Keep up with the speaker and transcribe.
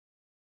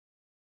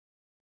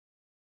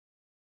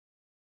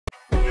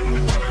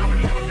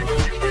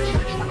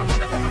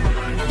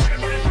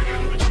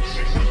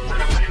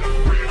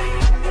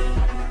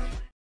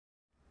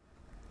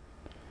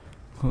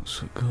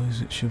What's up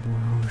guys, it's your Boy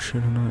Horror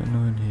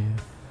Shadow99 here,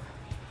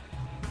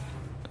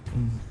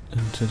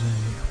 and today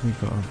we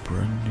got a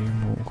brand new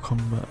Mortal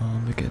Kombat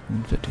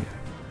Armageddon video.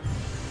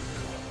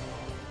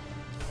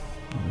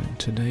 In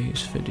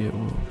today's video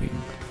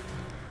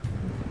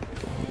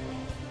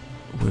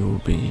will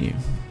be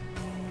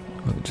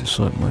just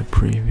like my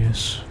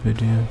previous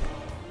video,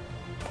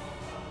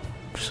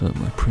 just like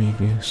my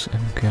previous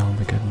MK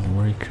Armageddon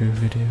Riku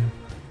video.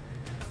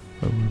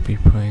 I will be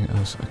playing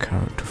as a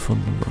character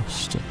from the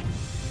roster.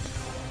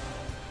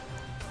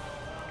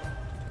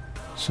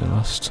 So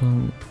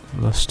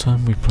last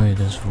time we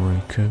played as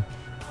Riku,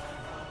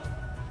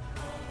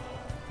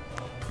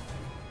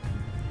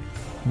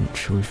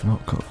 which we've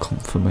not got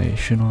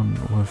confirmation on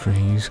whether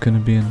he's going to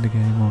be in the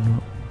game or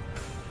not.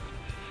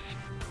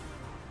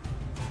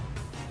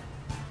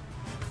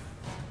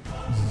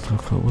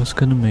 Look, I was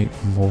going to make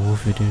more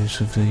videos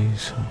of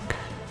these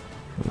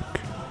like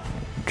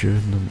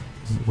during the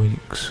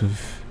weeks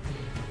of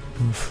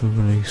the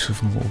release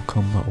of Mortal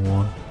Kombat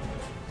 1,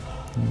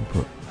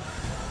 but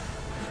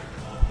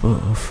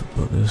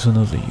there's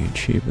another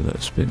YouTuber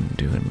that's been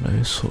doing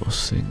those sort of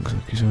things.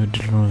 Like he's already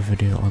done a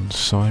video on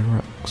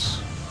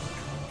Cyrax.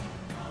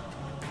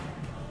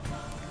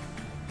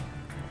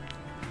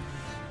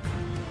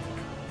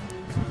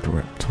 And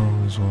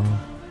Reptile as well.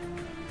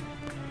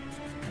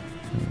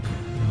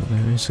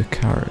 There is a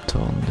character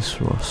on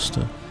this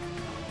roster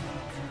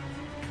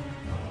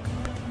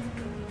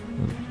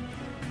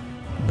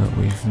that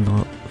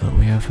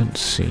we haven't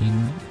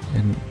seen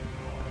in,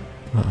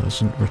 that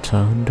hasn't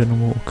returned in a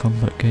Mortal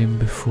Kombat game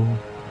before,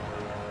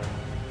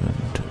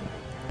 and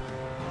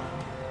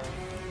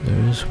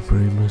there is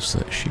rumours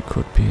that she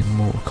could be in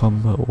Mortal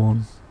Kombat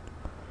 1,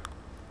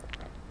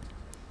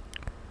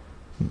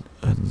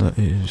 and that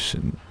is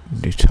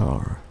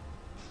Nitara.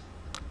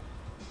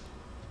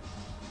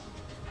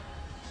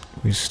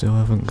 We still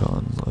haven't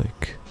gotten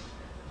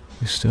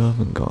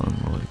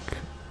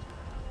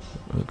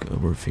a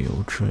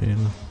reveal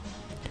trailer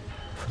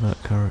for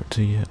that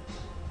character yet.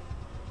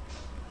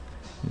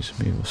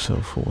 Just move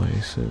myself away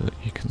so that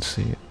you can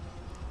see it.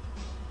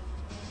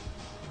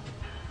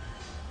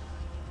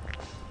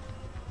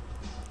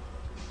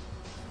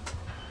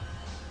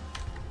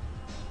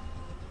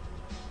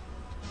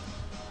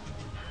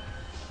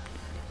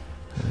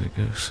 There we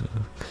go.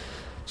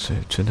 So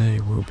today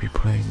we'll be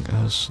playing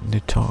as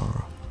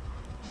Nitara.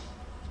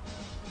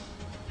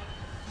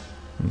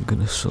 I'm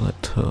gonna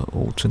select her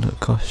alternate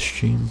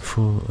costume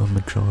for a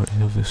majority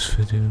of this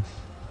video,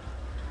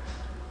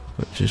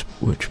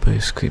 which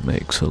basically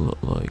makes her look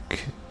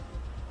like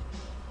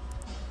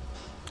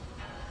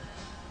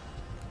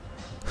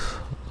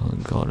a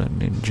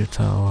ninja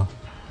tower.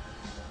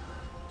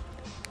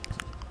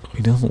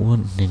 We don't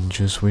want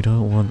ninjas. We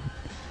don't want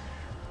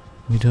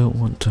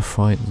to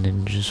fight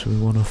ninjas. We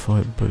want to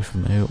fight both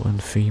male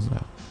and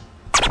female.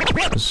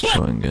 Let's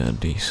try and get a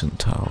decent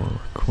tower,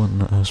 like one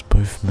that has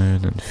both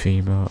male and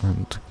female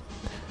and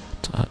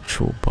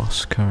actual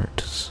boss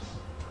characters.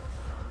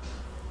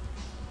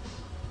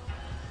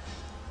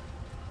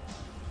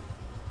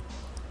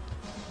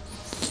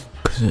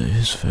 Because it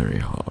is very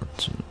hard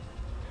to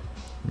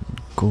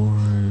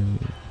Goro,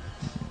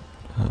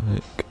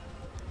 Havoc.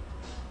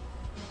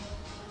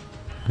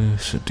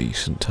 It's a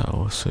decent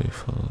tower so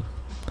far.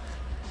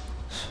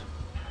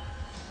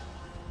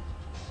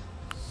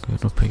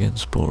 Going up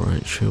against Boy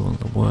Horror Shadow, one of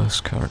the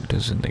worst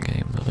characters in the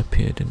game that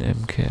appeared in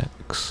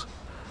MKX.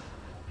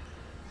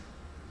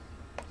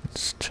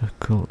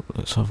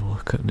 Let's have a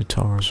look at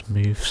Nitara's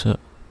moveset.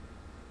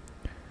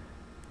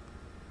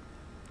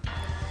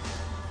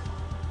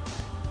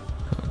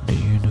 The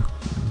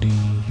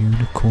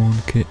unicorn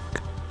kick,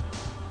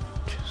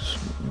 just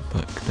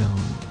back down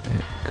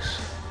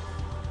X.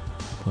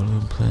 But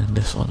I'm playing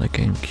this on a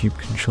GameCube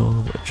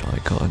controller, which I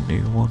got a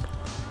new one.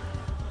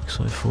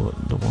 So I thought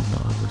the one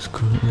that I was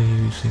currently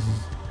using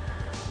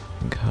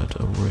had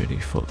a really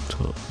fucked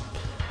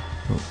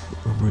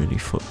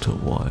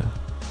up wire.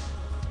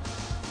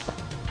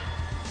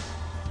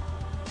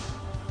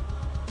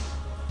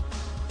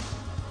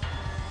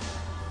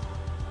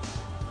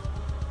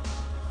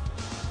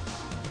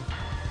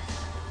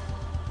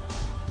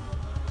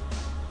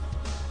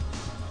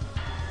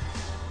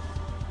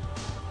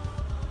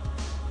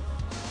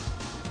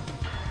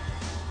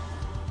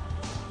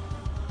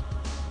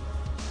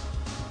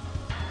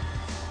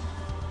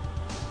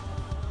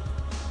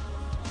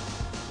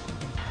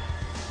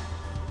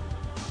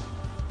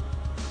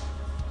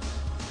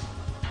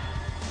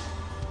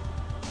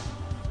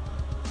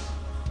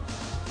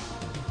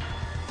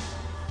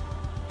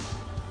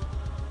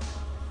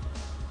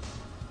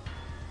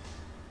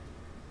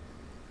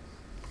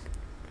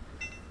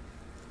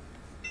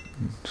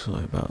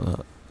 Sorry about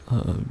that.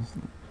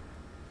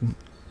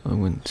 I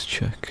went to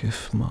check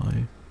if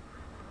my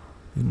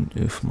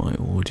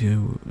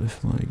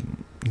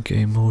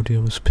game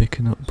audio was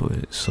picking up, but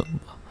it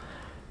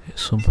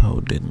somehow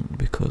didn't,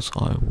 because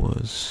I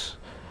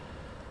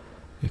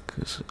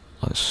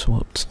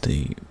swapped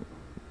the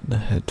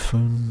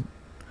headphone,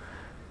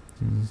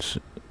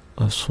 and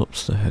I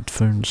swapped the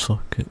headphone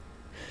socket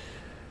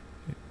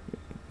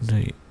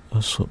I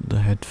swapped the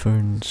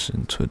headphones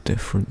into a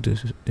different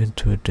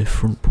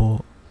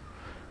port.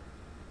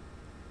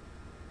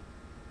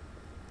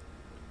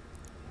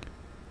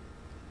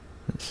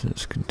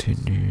 Let's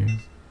continue.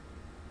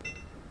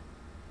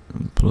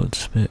 Blood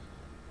spit.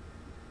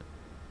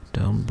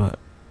 Down back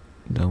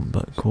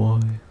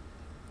Y.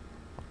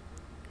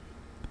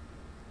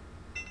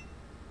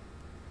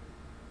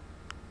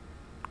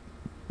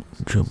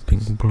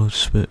 Jumping blood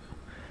spit.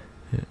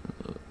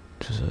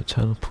 Just a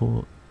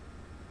teleport.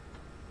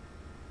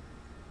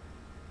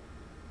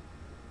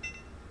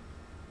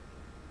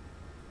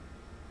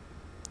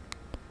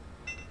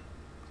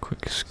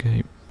 Quick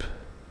escape.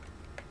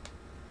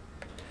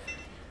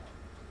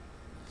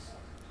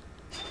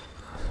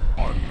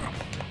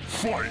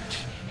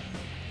 Fight!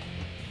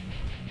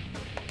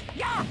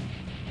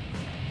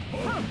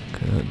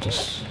 Okay,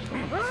 just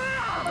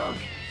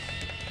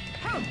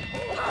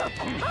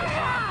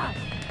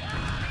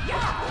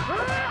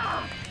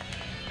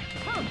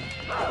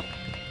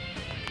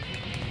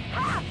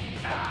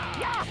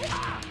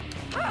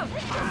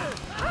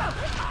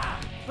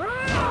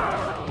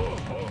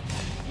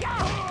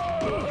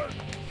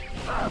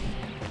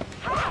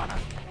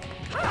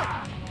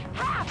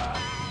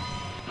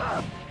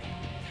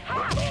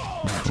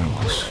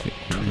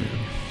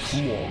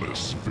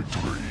Flawless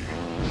victory.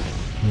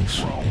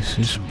 this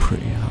is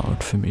pretty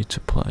hard for me to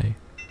play.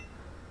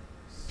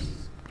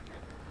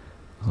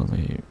 I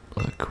mean,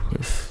 like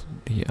with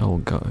the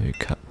Elgato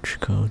capture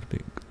card,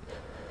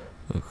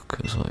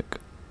 because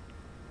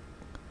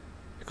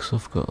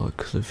I've got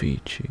like the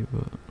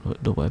VTuber,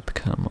 like the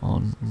webcam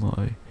on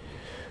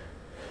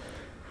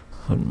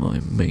my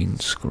main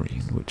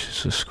screen, which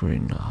is a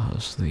screen that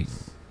has the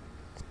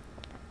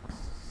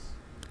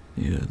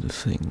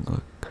thing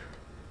like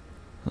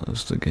that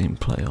has the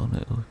gameplay on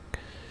it.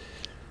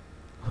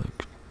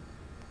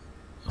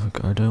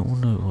 Like I don't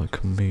want to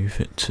like move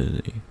it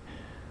to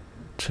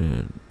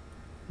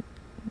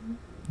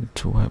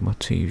where my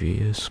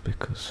TV is,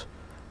 because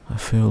I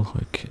feel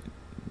like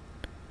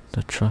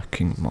the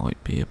tracking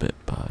might be a bit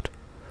bad.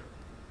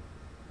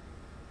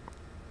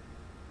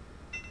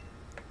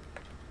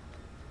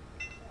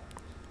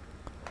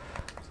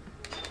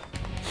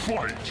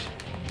 Fight!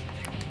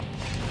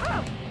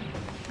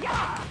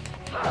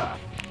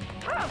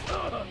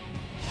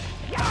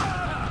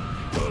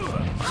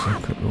 Let's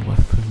look at the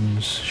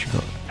weapons. She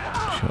got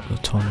the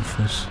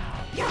tonfas.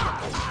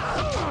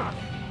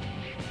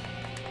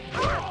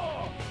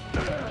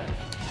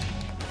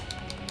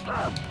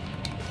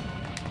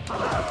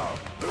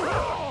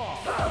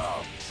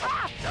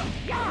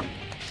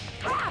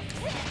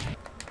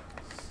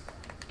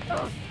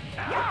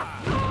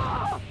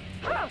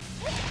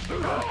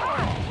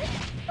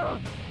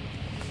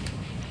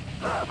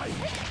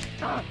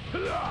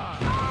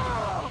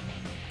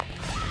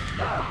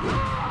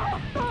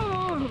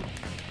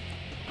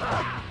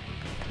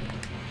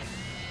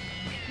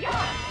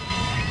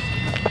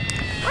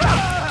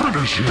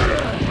 Finish him!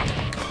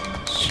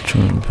 Let's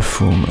try and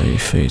perform a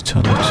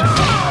fatality.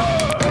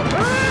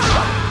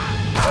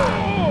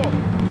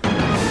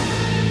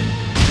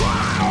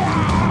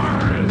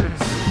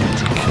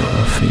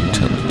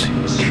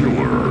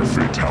 Killer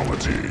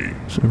fatality.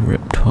 So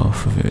ripped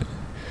half of it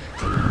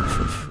off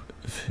of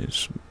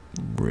his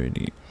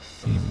really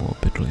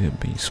morbidly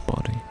obese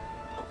body.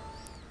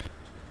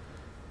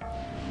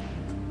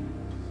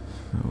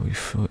 We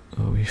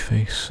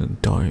face a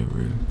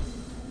Dairu.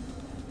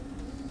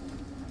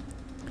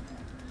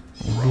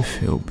 I wonder if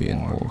he'll be in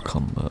Mortal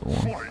Kombat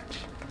 1.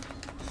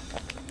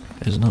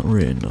 There's not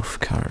really enough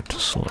character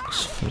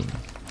slots for them.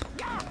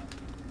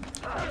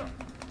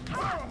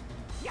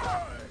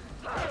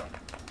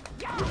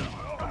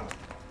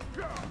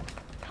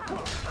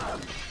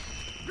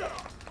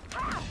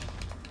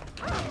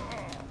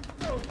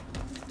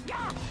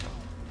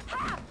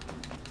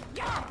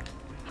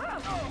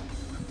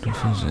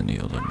 If there's any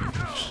other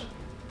moves.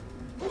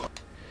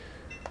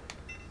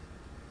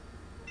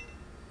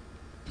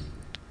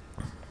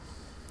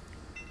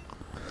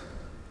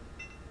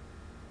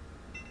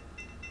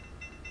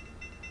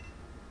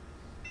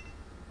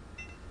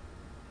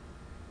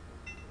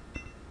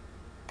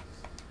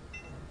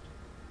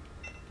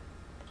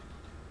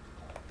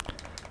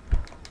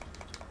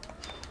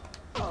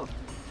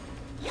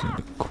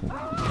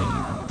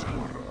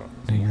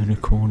 The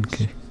unicorn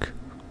kick.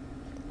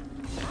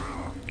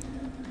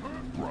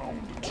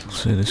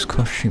 So this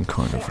costume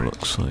kind of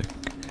looks like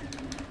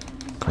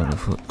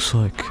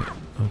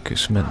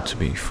it's meant to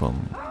be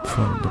from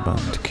the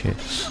band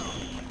Kiss.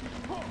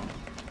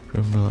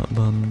 Remember that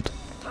band?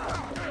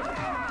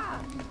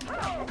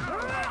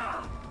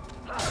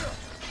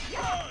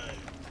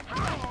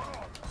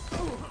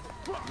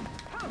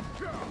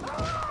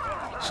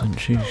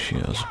 Essentially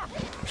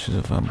she's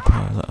a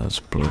vampire that has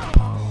blood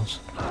powers.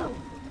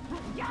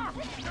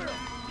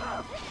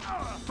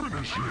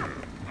 Finish him!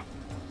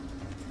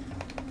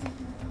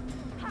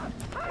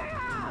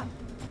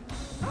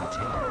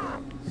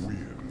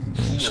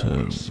 There's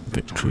her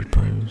victory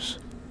pose.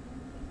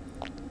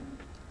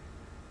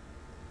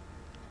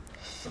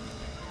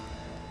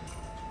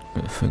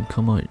 think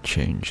I might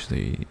change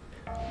the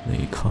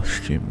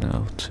costume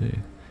now to.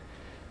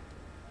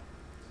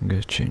 I'm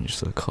gonna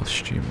change the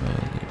costume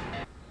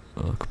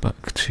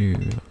back to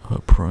her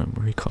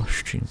primary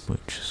costume,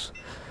 which is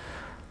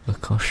the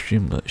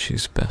costume that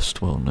she's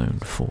best well known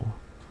for.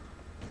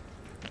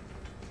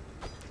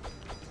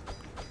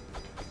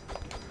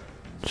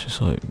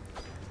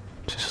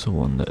 Just the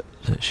one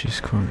that she's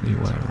currently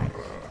wearing.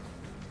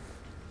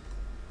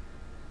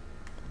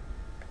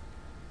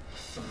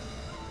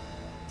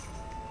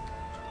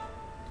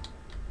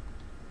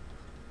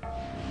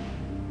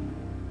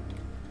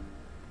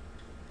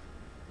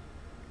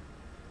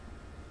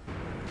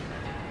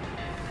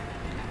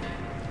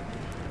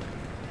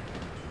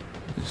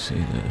 See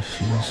there,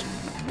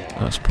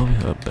 that's probably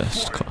her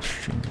best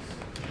costume.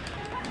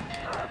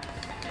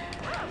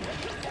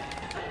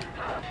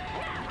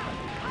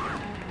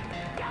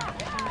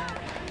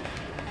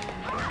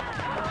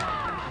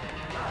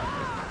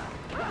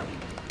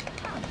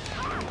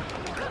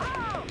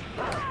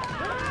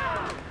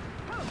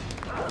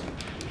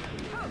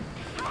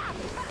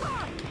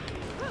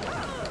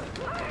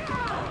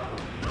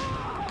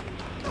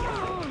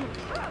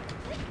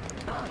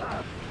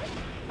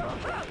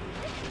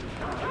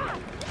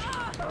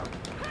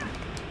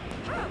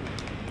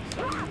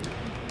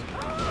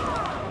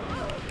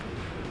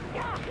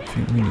 I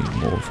think we need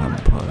more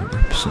vampire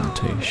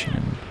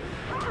representation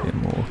in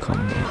Mortal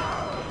Kombat.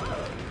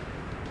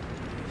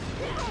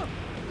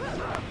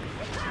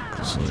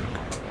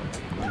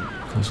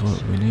 Cause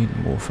we need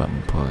more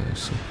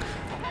vampires.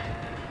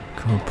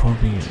 I'll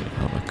probably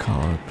have a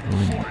card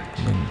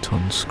linked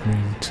on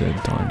screen to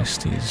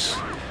Dynasty's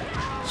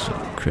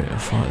create a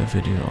fighter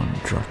video on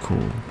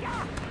Dracul,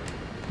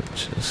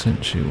 which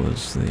essentially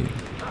was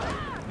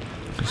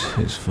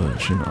his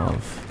version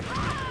of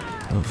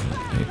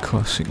a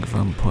classic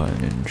vampire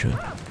ninja,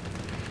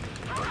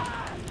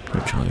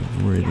 which I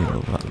really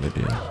love that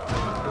video.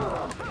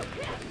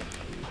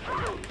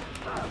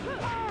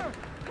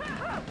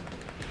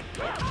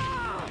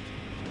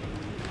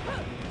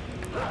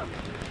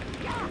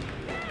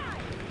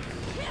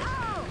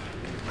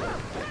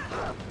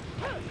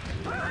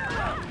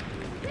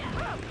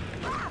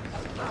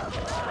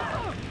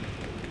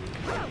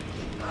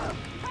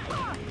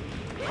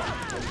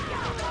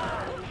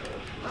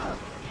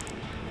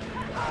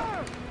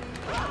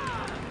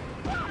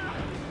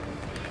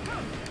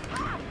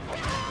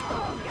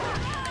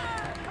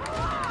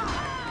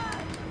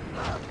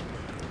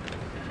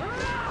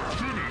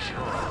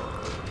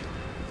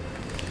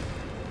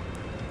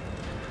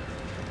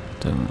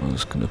 Then I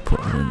was gonna put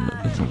her in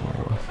the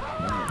water,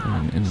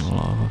 and in the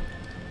lava. I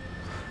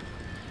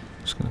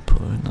was gonna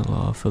put her in the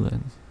lava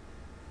then.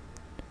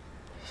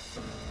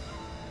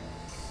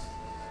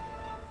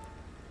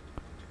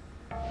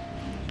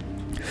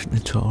 If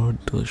Nitara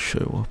does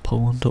show up, I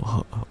wonder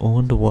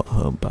what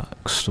her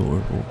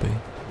backstory will be.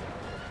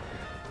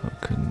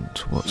 And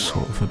what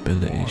sort of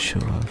abilities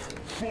she'll have.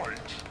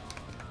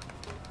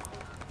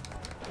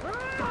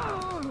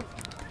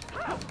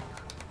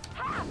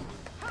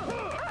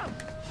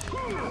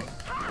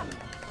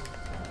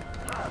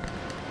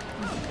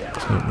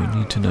 So we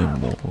need to know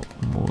more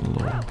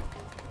lore.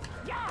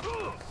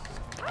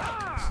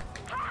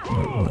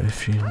 What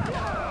if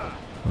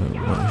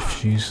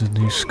she's the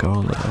new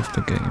Scarlet of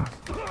the game?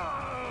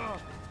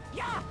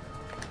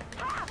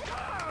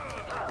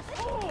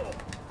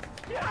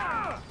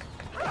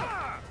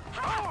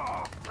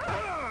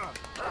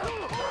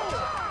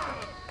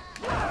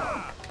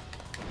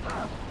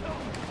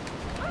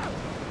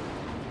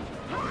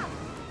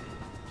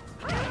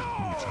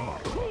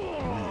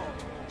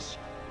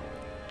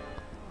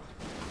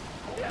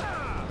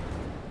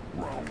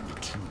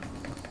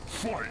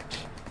 Fight!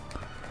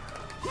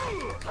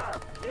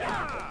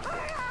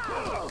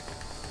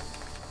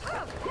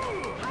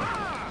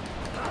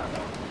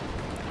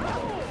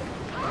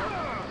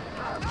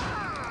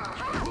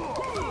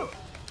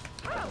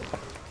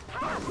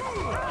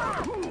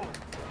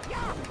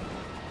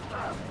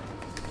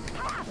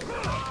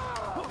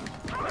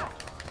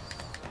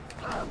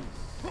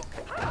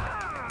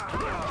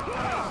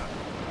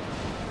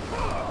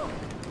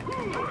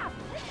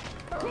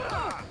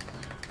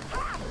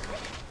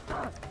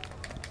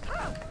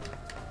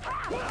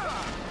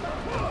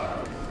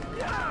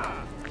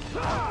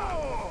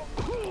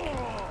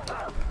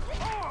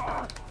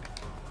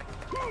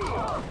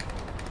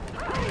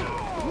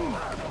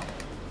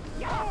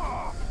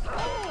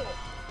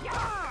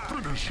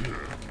 Finish him!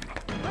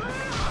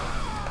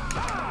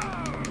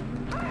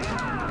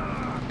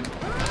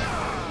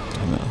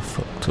 Damn it, I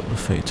fucked up the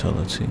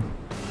fatality.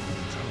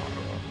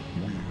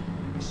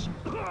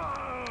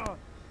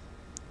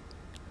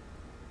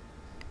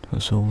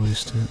 As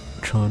always,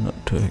 try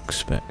not to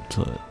expect,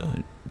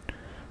 I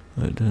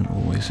don't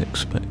always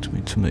expect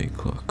me to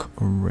make like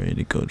a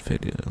really good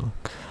video.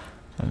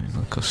 I mean,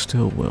 like I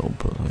still will,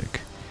 but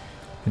like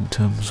in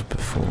terms of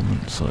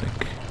performance,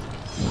 like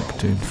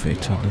doing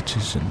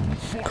fatalities and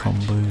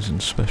combos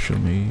and special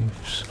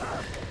moves,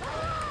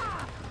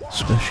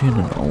 especially in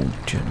an old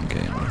gen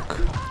game, like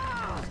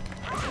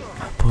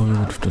probably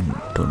would have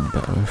done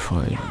better if I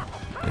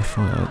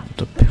had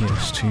the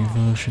PS2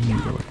 version,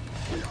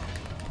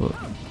 but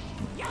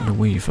the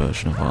Wii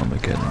version of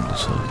Armageddon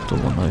is the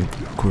one I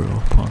grew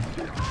up on.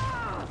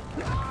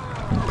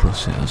 And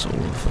plus it has all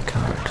of the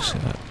characters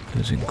it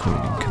has,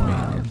 including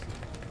Chameleon.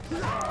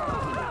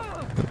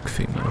 Look,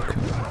 female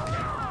Chameleon.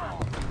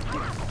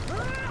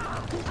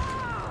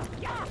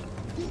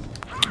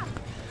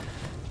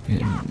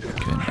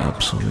 Getting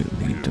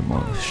absolutely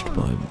demolished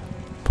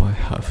by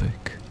Havoc.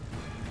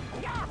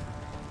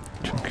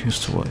 As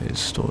to what his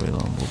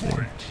storyline will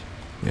be.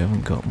 We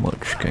haven't got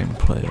much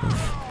gameplay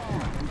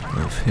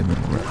of him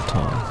and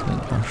Reptile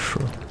and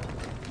Ashra.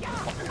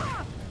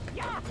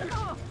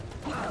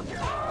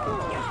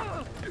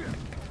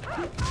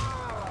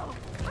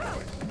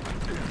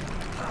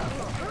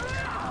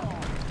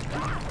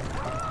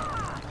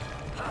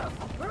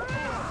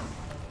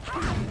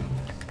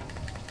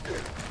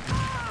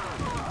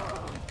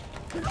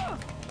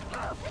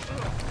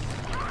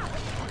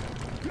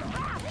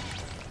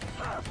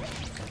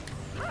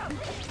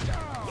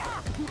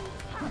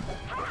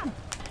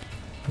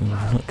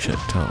 I've not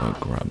checked out a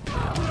grab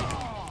yet.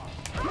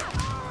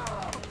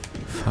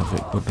 If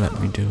Havoc would let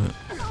me do it.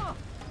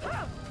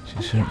 It's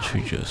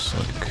essentially just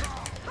like...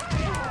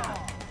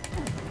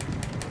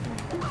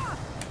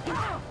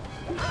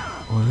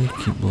 Why do they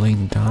keep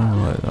laying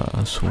down like that?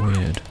 That's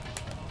weird.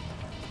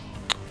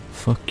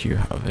 Fuck you,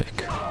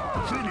 Havoc.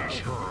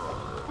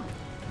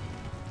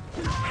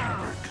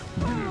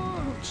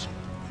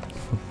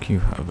 Fuck you,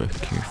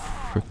 Havoc, you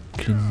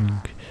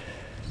freaking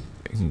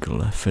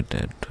Left 4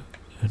 Dead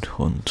and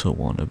Hunter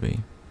wannabe.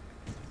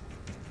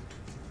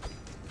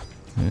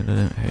 I mean, I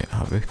don't hate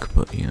Havoc,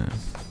 but you know.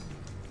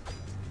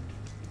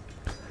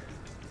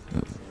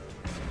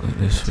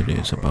 This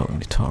video is about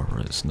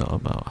Nitara, it's not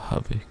about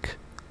Havoc.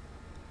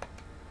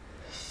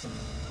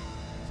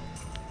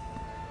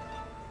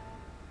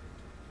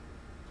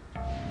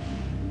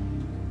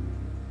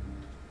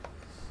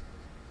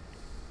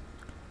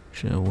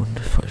 I wonder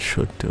if I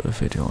should do a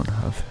video on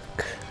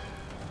Havoc.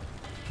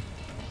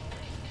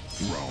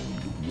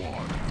 Round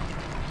 1.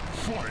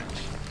 Fight!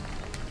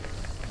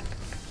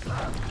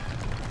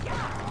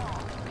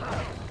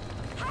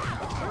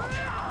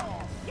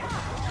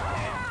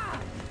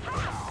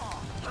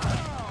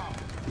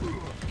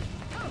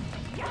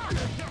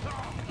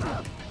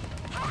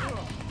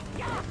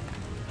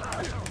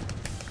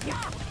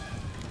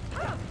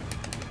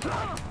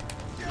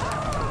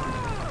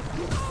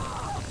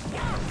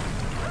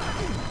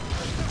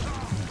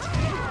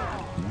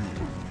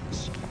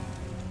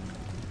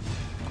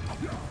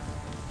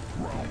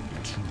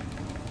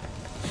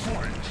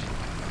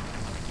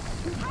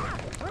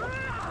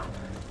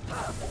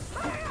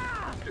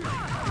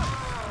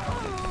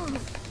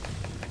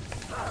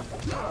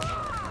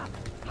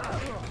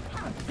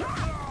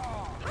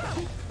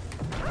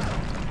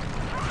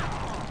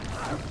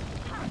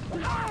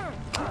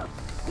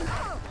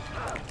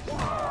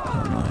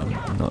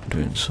 I'm not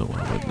doing so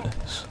well with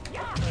this.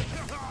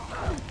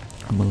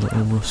 I'm a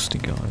little rusty,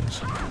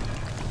 guys.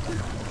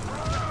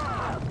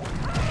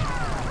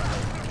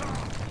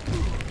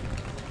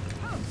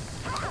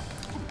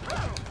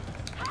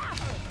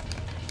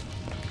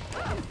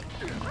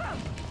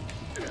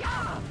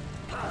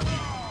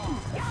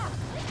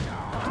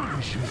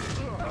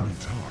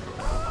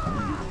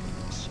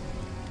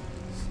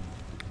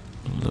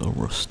 A little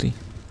rusty.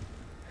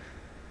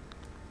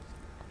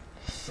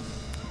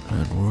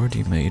 And we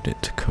already made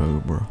it to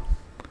Cobra.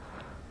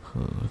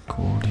 We're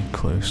already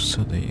close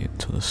to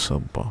the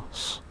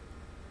sub-boss.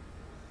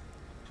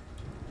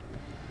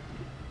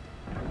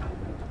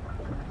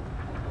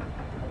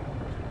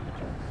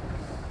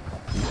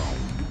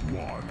 Round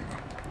 1.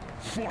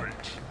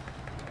 Fight!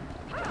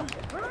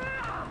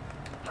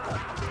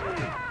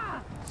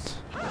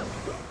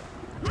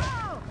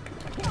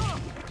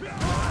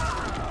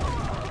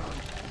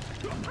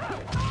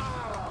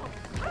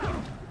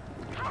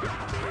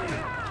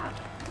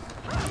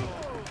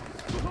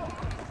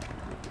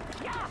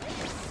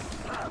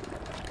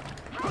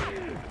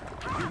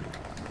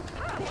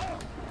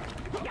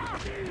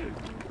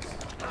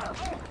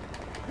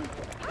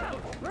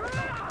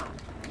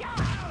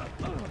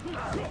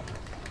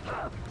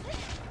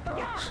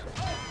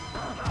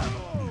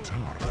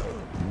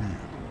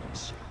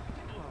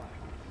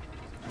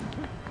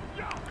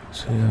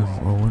 So yeah,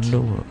 I wonder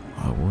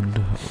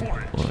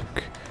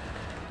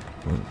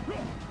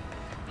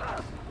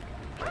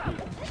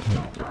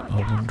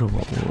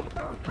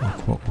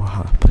what will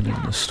happen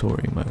in the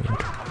story mode.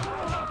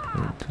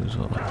 Because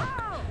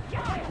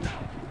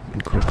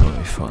we could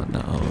probably find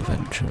that out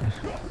eventually.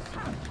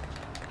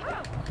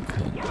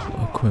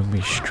 Like when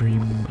we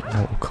stream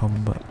Mortal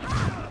Kombat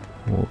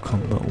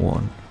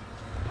 1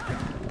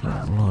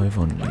 live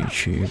on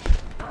YouTube.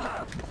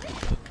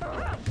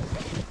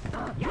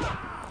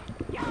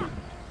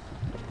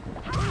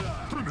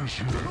 Finish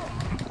him!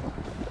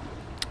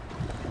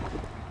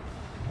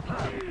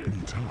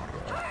 Nitara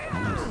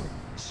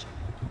wins.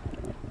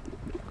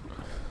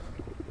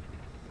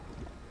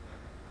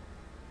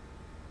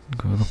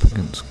 Going up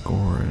against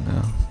Goro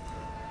now.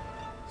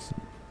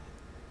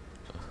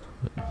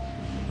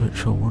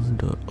 Which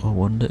I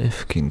wonder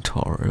if King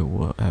Taro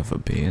will ever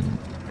be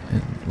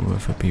will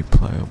ever be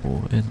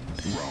playable in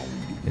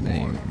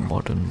a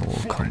modern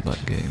Mortal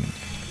Kombat game.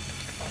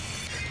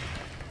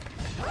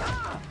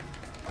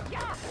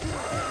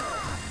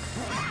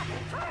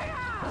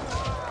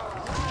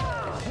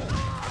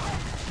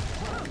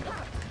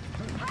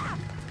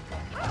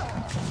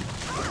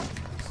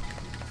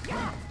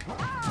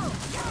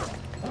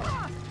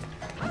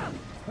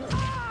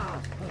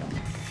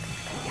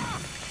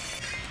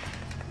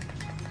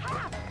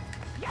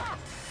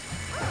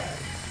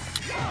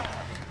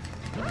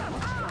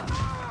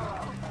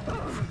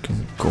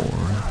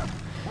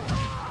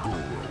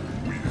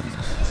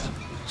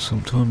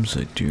 Sometimes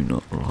I do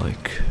not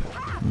like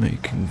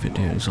making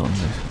videos on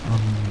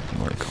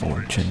like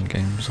old gen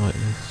games like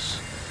this,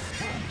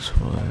 so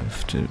I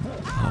have to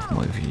have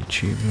my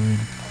VTuber in,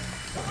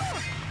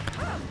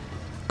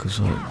 because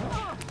my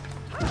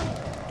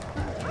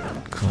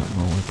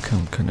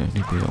webcam can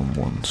only be on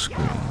one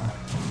screen.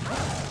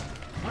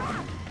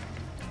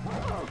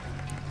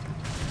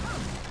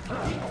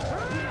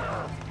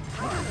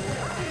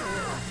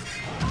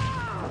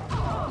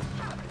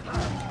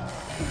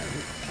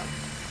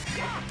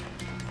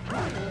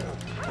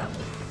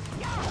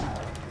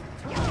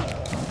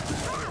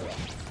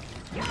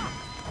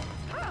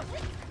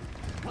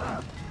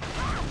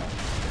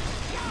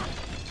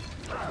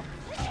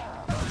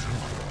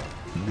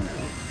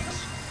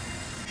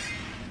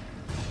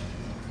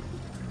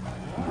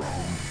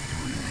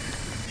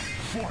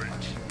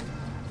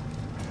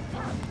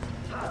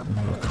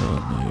 Look at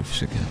our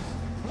moves again.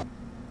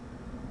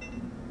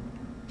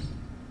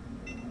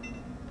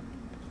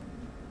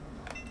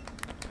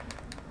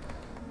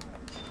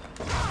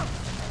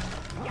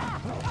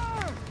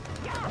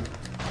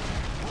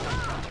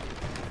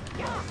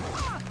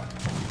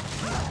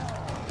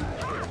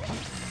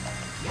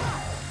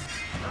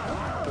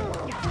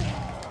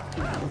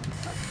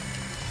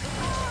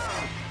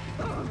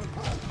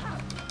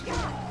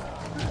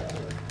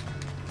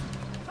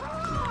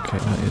 Okay,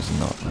 that is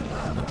not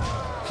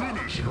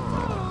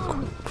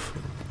quite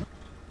full.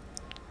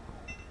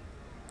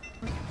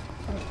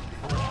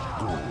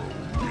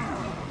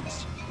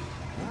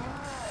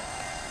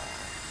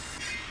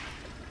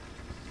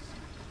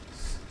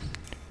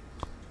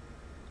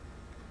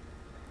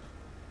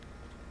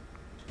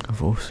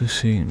 I've also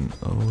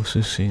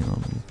seen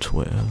on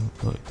Twitter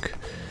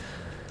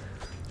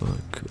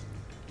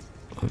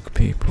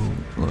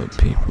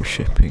people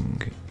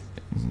shipping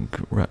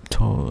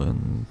Reptile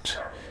and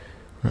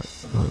a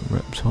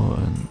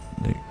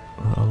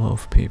lot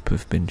of people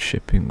have been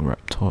shipping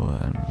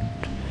Reptile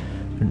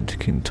and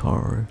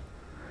Kintaro,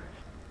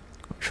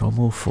 which I'm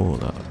all for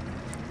that.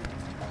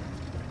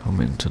 I'm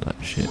into that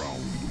shit.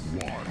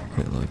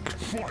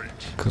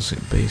 Because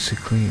it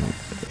basically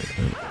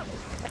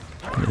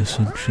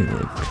essentially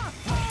like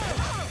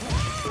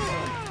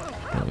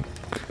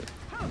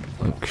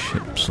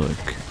ships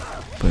like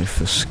both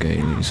the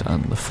Scalies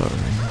and the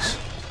furries.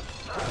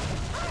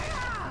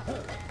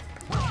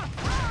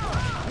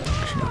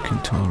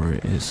 Kintaro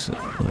is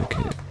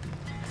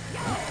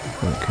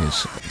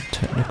is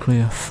technically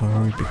a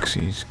furry because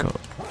he's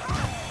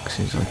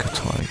like a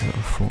tiger,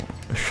 a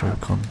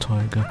Shokan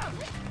tiger.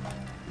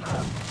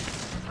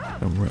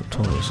 And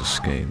Reptile is a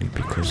Scaly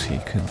because he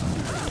can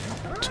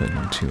turn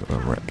into a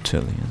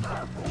reptilian.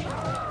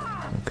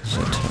 Because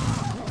they're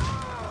turning.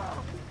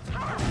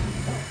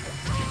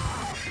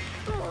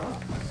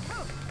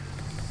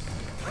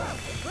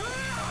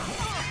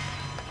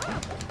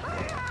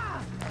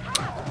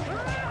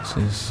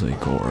 This is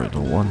like all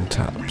the one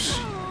taps.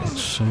 It's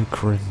so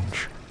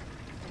cringe.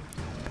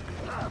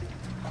 Round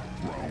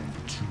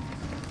 2.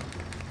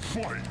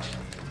 Fight!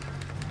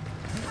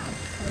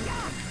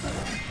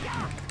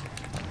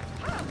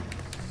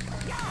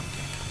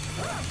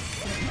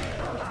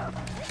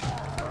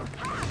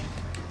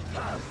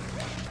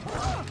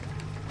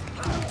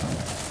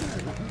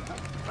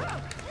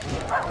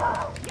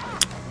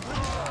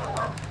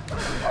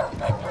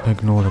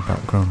 Ignore the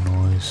background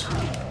noise.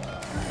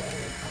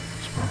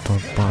 It's my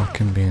dog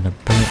barking being a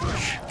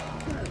bitch.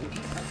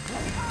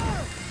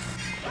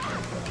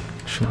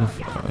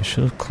 I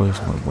should have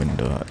closed my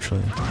window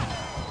actually.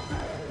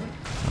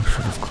 I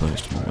should have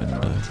closed my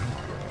window.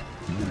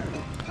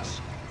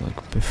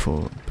 Like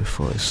before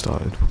I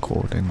started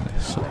recording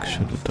this, I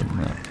should have done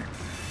that.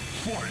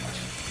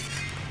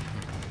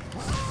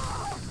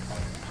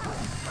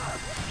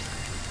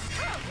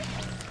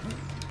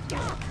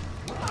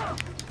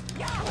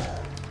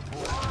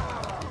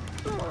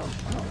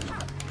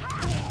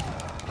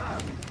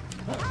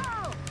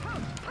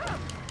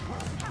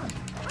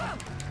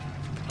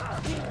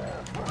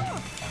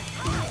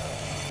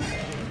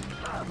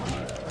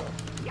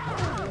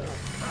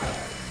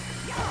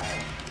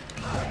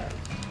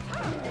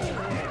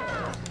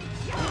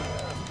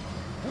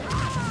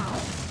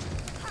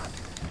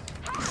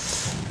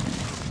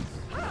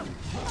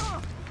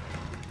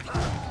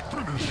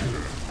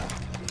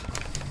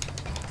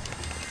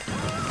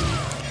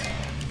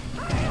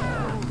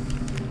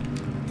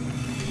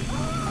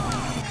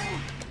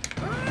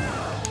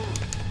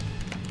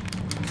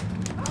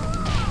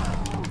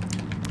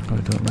 I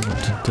don't know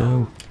what to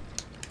do.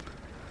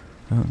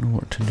 I don't know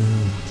what to do.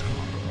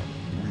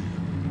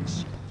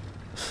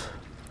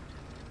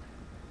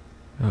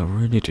 I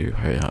really do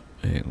hate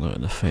like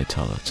the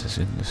fatalities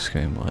in this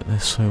game. Like, they're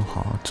so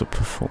hard to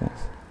perform.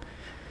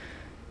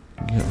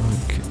 You get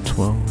like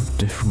 12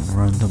 different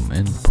random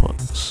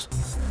inputs.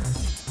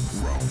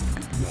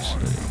 So,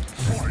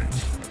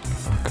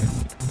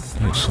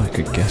 it's like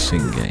a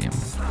guessing game.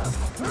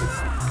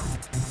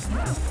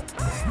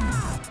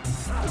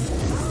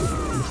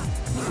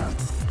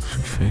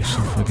 Face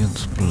off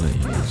against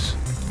Blaze.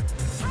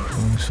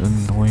 Most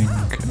annoying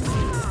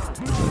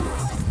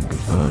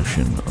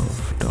version of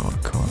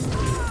Darkon.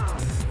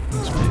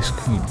 It's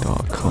basically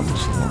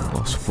Darkon's long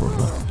lost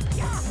brother.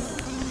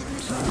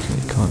 So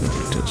it kind of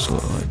does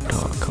look like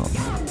Darkon.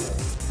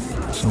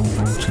 It's all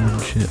molten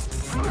and shit.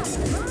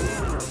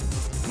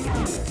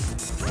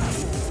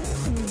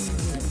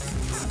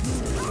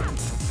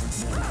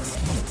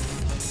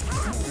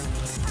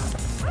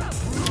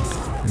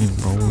 And he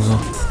rolls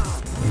up.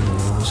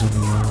 Rolls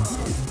everywhere.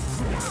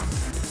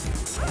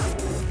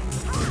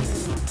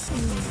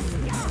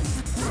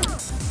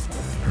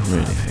 I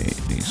really hate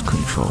these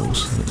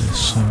controls, they're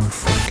so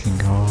fucking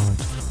hard.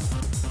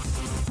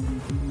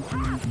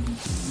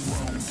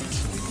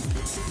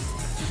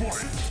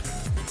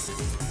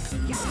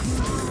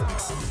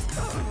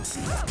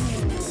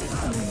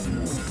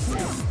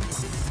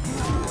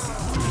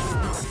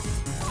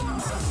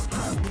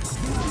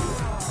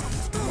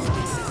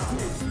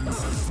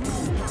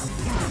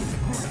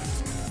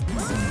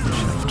 You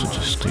have to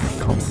just do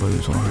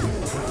combos on them.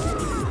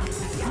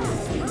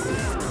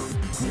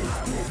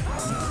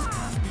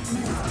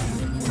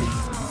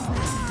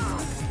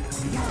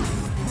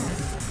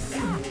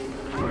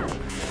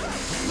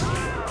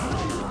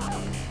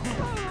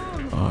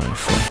 I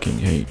fucking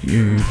hate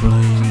you,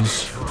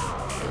 Blaze.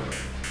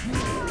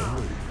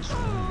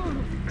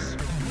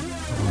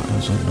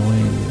 As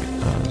annoying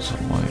as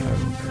my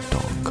own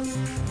dog.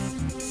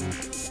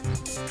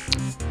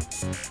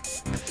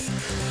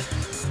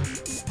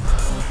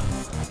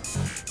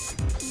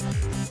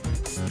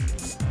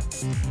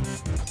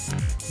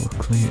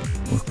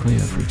 Luckily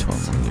every time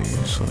I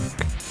lose,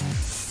 like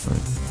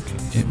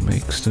it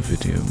makes the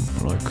video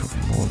like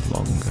more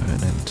longer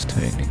and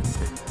entertaining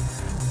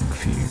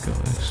for you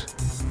guys.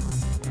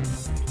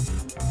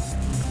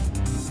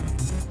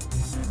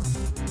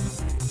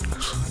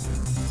 Cause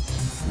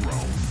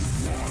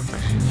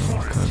you know,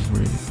 like I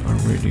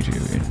really do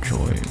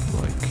enjoy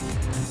like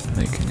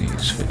making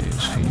these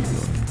videos for you guys.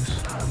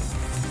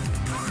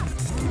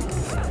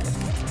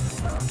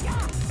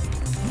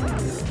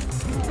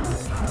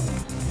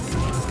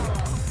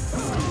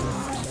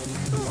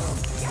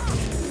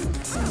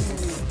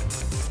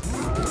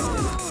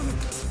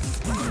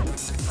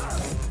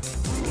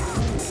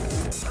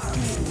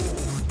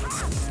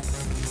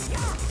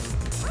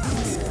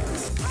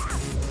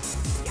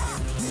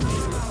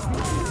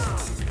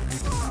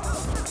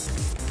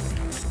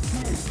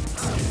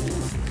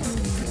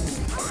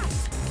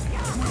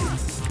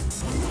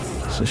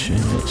 It's a shame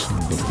that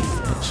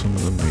some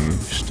of the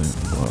moves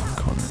don't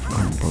work on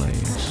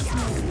Blaze.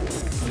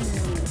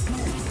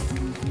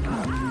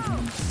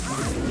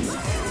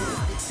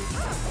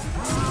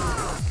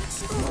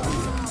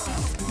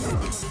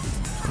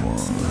 Come on,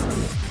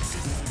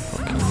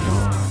 fucking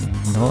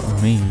die, not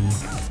me.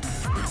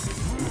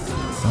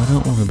 I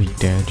don't want to be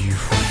dead, you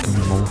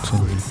fucking molten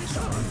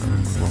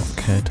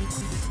rockhead.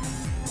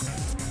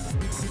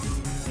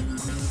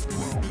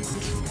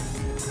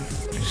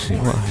 You see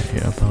what I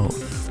hate about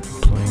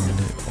playing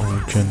the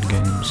old gen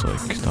games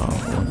like that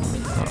one,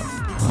 that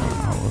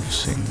out of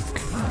sync?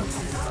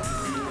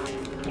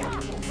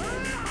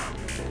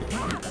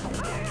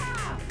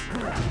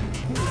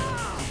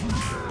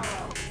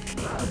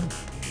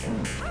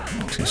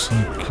 It's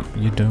like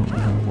you don't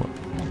know what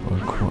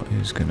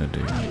he's gonna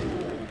do.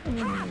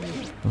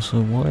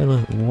 Also,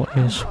 what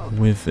is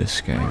with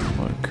this game,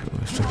 like,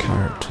 if the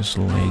character's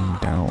laying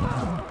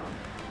down?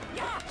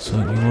 So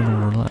you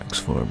wanna relax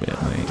for a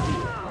bit, mate.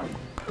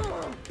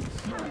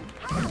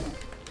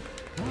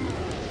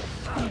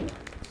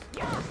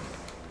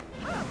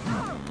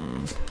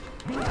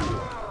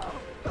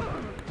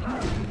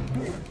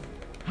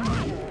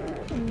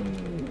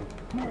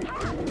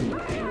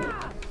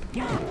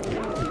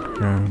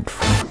 Don't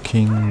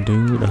fucking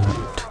do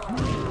that.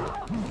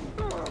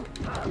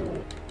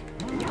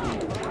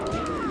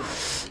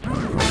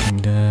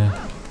 Dare.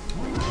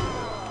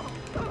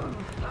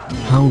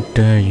 How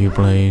dare you,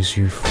 Blaze,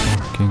 you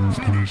fucking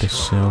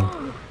imbecile.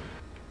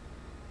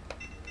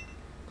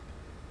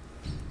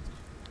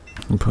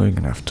 I'm probably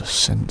gonna have to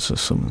censor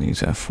some of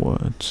these F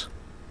words.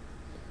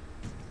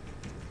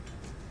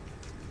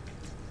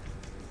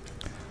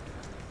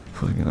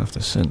 Probably gonna have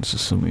to censor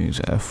some of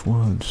these F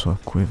words,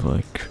 like with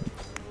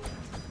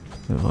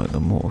the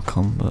Mortal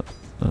Kombat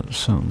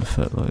sound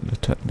effect, like the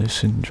Tiddy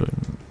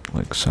syndrome,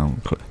 like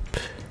sound clip.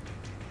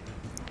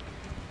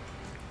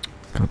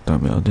 God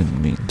damn it, I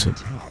didn't mean to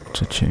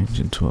change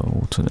into an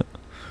alternate.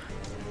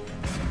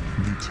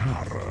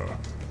 Nitara.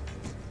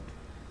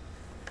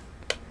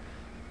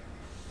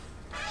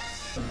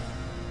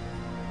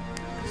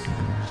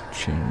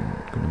 stage and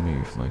I'm gonna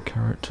move my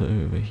character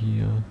over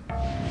here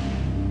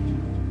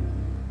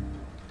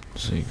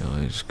so you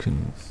guys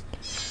can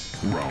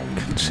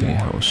see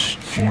how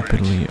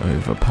stupidly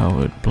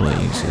overpowered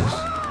Blaze is.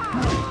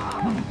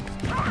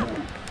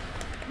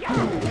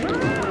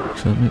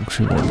 So it makes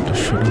me wonder,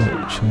 should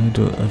I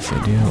do a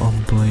video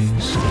on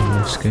Blaze in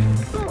this game?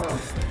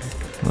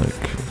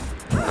 Like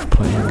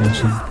playing as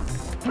him?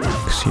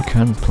 Because you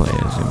can play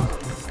as him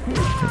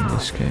in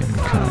this game,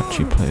 you can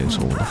actually play as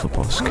all of the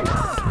boss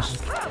characters.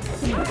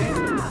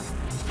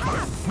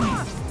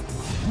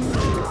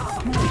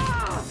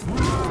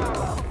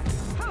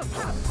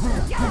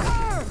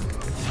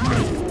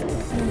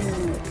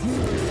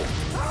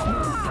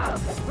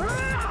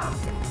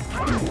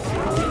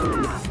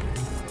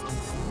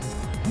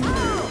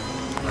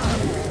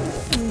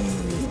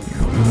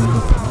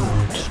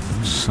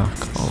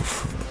 Sack of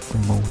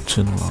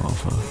molten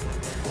lava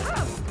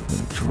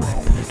and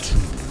drop it.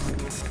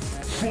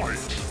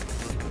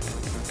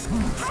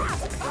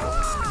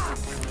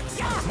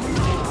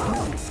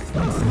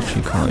 She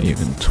can't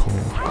even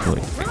talk,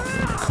 like,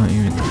 I can't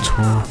even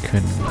talk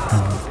and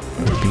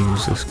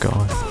abuse this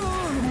guy.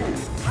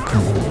 I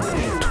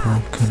can't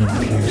talk and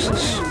abuse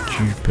this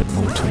stupid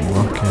molten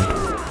rockhead.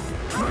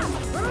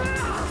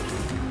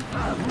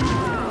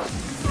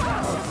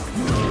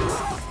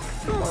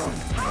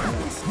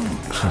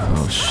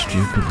 How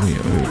stupidly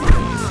OP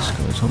this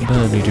goes. I'm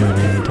barely doing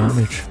any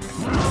damage.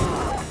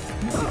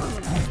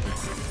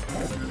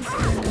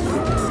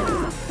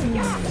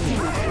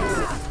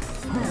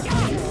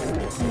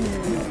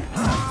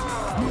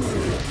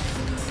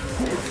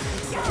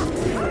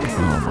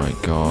 Oh my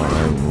god, I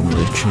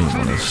literally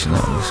want to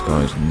snap this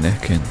guy's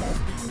neck in.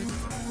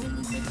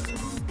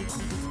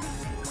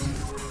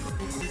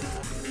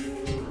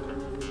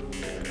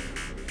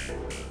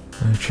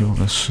 I actually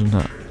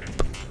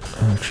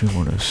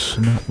want to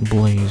snap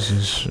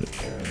Blaze's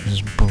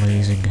his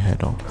blazing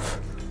head off.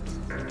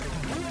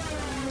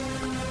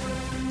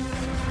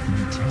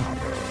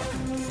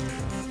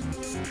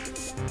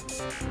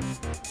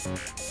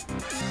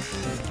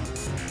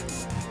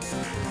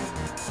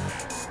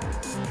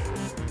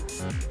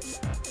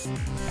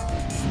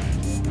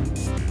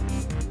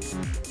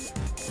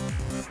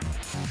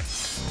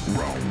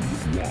 Round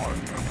 1,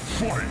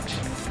 fight!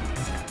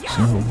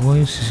 So why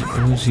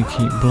does he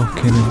keep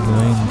blocking and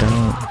laying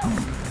down?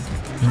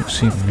 I don't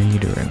see me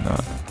doing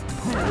that.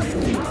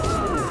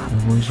 And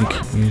why does he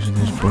keep using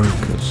his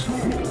breakers?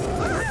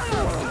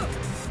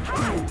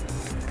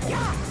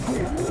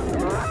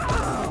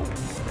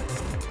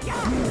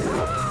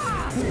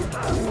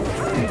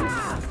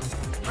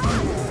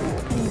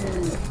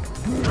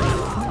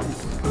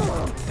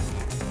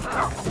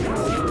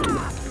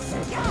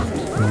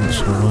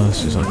 What's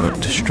worse is I've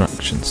got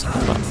distractions in the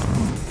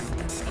background.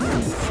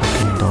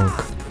 Fucking dog.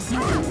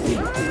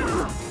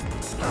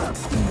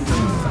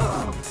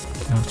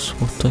 That's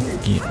what I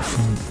get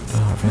from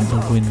having the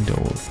window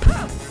open.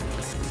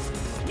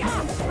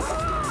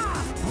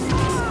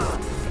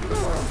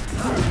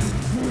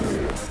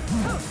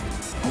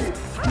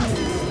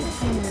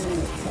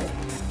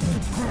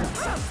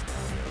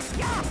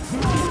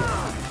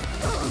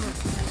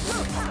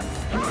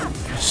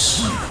 Yes,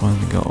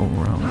 finally got all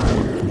round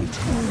one.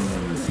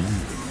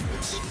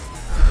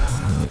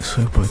 Let's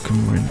hope I can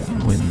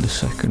win the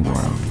second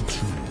round,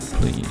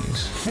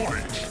 please.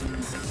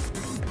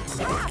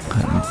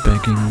 I'm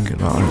begging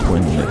that I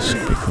win this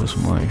because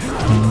my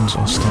hands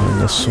are starting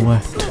to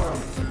sweat.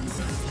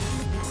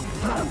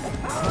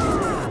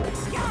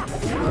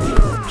 My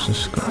palms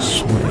just got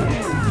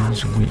sweaty,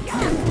 knees weak,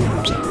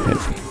 arms are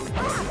heavy.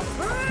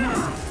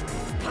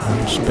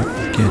 I'm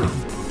spaghetti.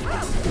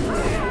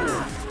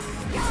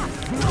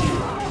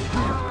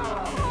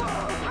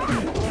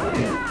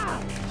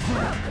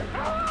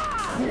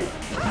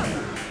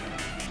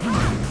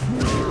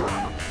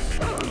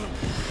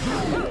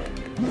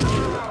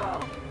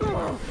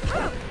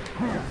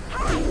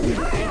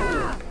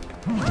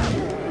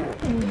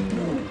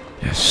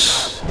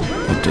 Yes, I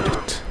did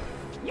it.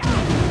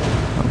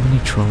 How many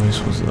tries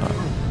was that?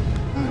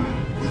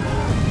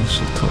 This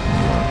will take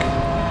me like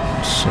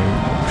so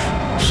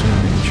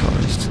many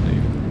tries to do.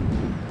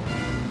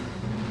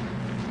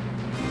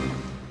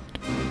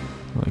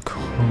 Like,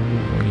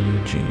 holy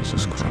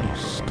Jesus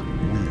Christ.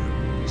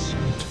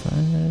 It's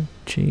fine,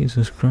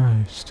 Jesus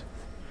Christ.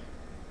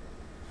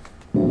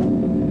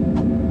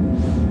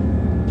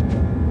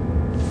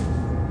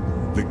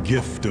 The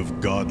gift of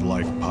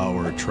godlike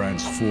power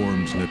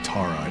transforms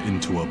Nitara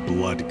into a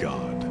blood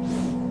god.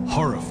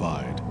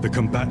 Horrified, the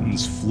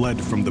combatants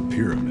fled from the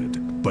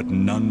pyramid, but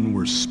none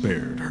were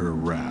spared her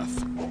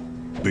wrath.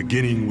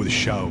 Beginning with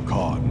Shao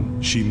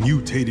Kahn, she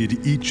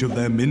mutated each of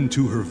them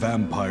into her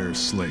vampire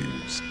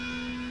slaves.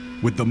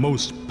 With the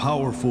most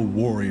powerful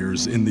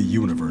warriors in the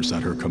universe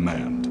at her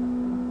command,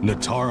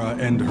 Nitara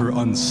and her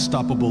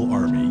unstoppable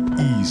army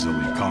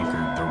easily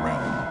conquered the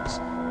realms.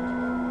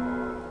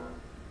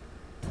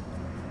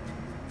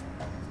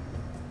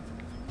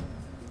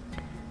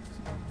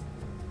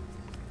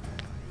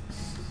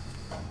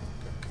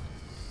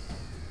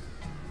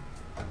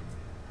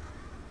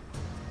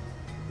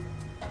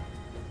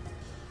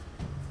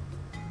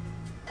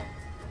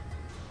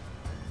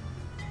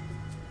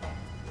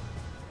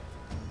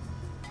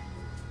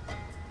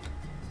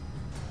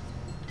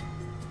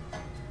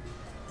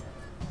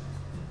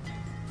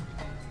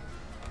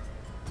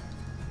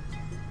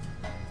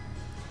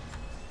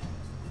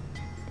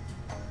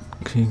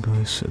 Okay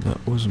guys, so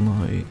that was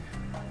my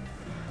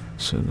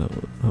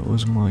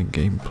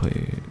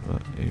gameplay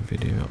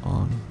video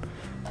on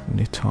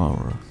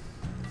Nitara,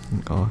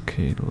 an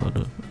arcade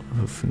ladder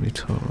of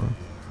Nitara.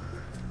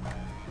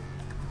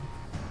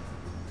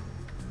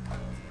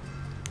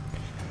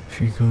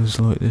 If you guys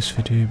like this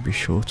video, be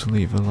sure to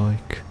leave a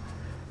like,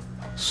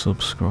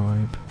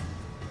 subscribe,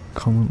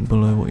 comment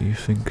below what you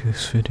think of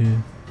this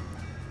video,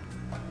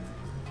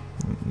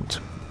 and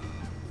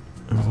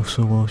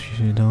also whilst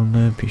you're down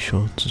there, be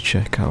sure to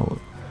check out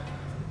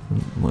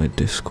my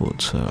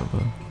Discord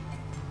server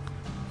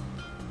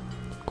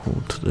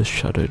called the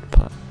Shadowed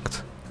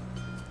Pact.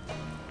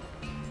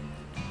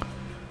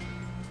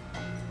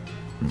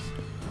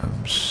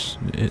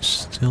 It's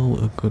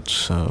still a good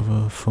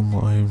server from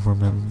what I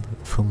remember,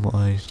 from what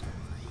I've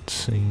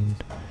seen.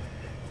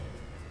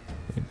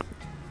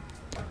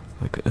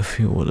 Like a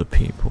few other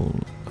people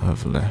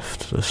have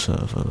left the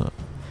server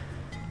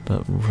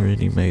that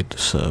really made the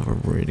server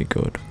really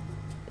good.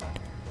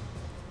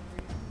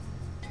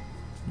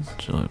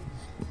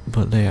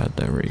 But they had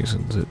their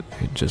reasons, it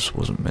just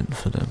wasn't meant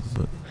for them.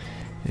 But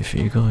if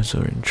you guys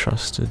are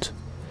interested,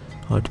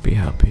 I'd be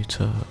happy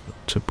to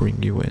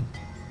bring you in.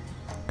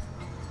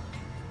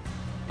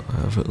 I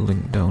have it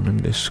linked down in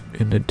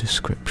the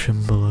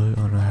description below,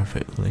 and I have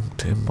it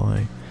linked in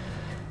my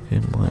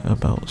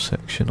about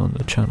section on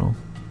the channel.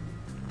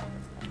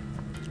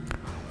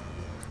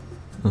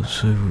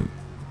 Also,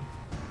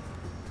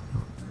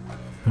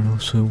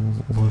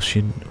 whilst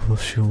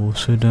you're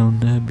also down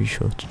there, be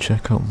sure to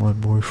check out my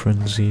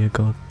boyfriend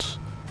Zegods.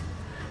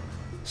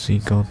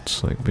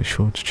 Like, be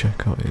sure to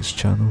check out his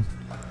channel,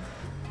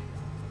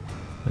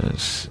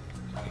 as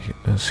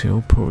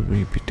he'll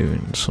probably be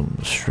doing some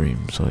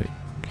streams. Like,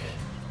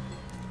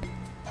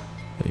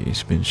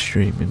 he's been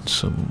streaming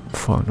some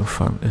Final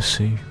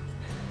Fantasy,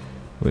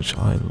 which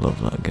I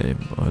love that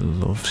game. I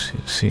love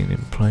seeing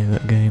him play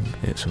that game.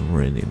 It's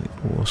really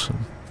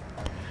awesome.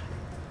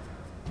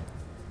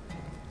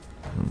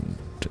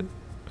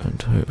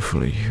 And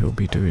hopefully he'll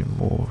be doing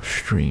more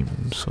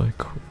streams.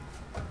 Like,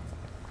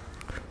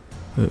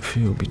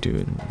 hopefully he'll be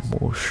doing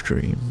more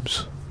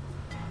streams,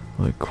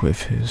 like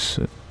with his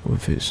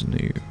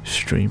new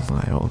stream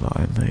layout that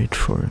I made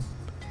for him.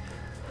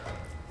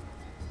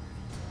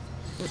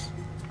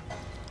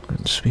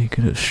 And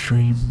speaking of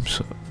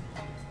streams,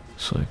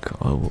 it's like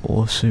I will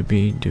also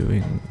be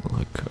doing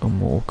like a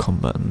Mortal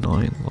Kombat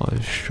 9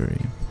 live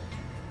stream,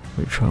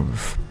 which I'm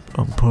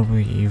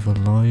probably either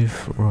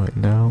live right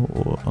now,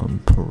 or I'm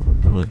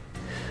probably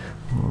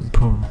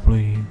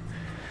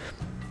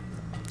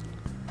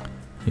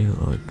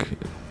like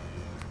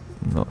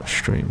not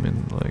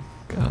streaming like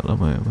at the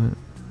moment.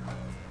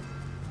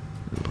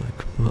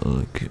 But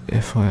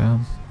if I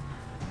am,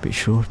 be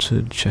sure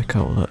to check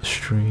out that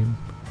stream.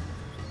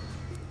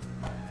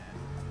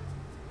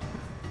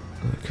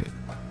 Like,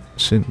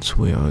 since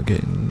we are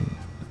getting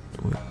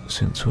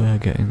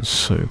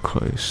so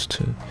close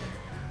to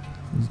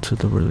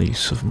the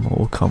release of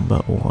Mortal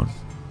Kombat 1.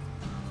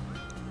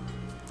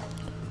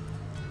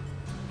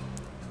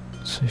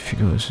 So if you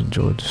guys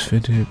enjoyed this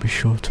video, be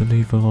sure to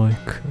leave a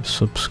like,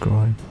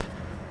 subscribe,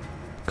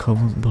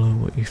 comment below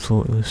what you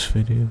thought of this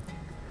video,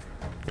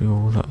 do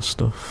all that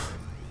stuff.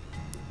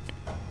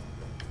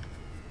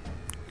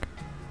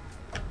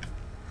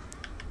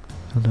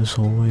 And as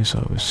always,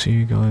 I will see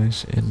you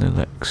guys in the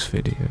next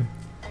video.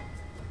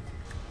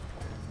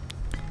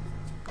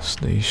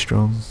 Stay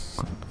strong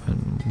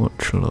and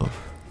much love.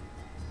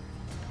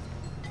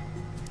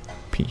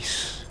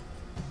 Peace.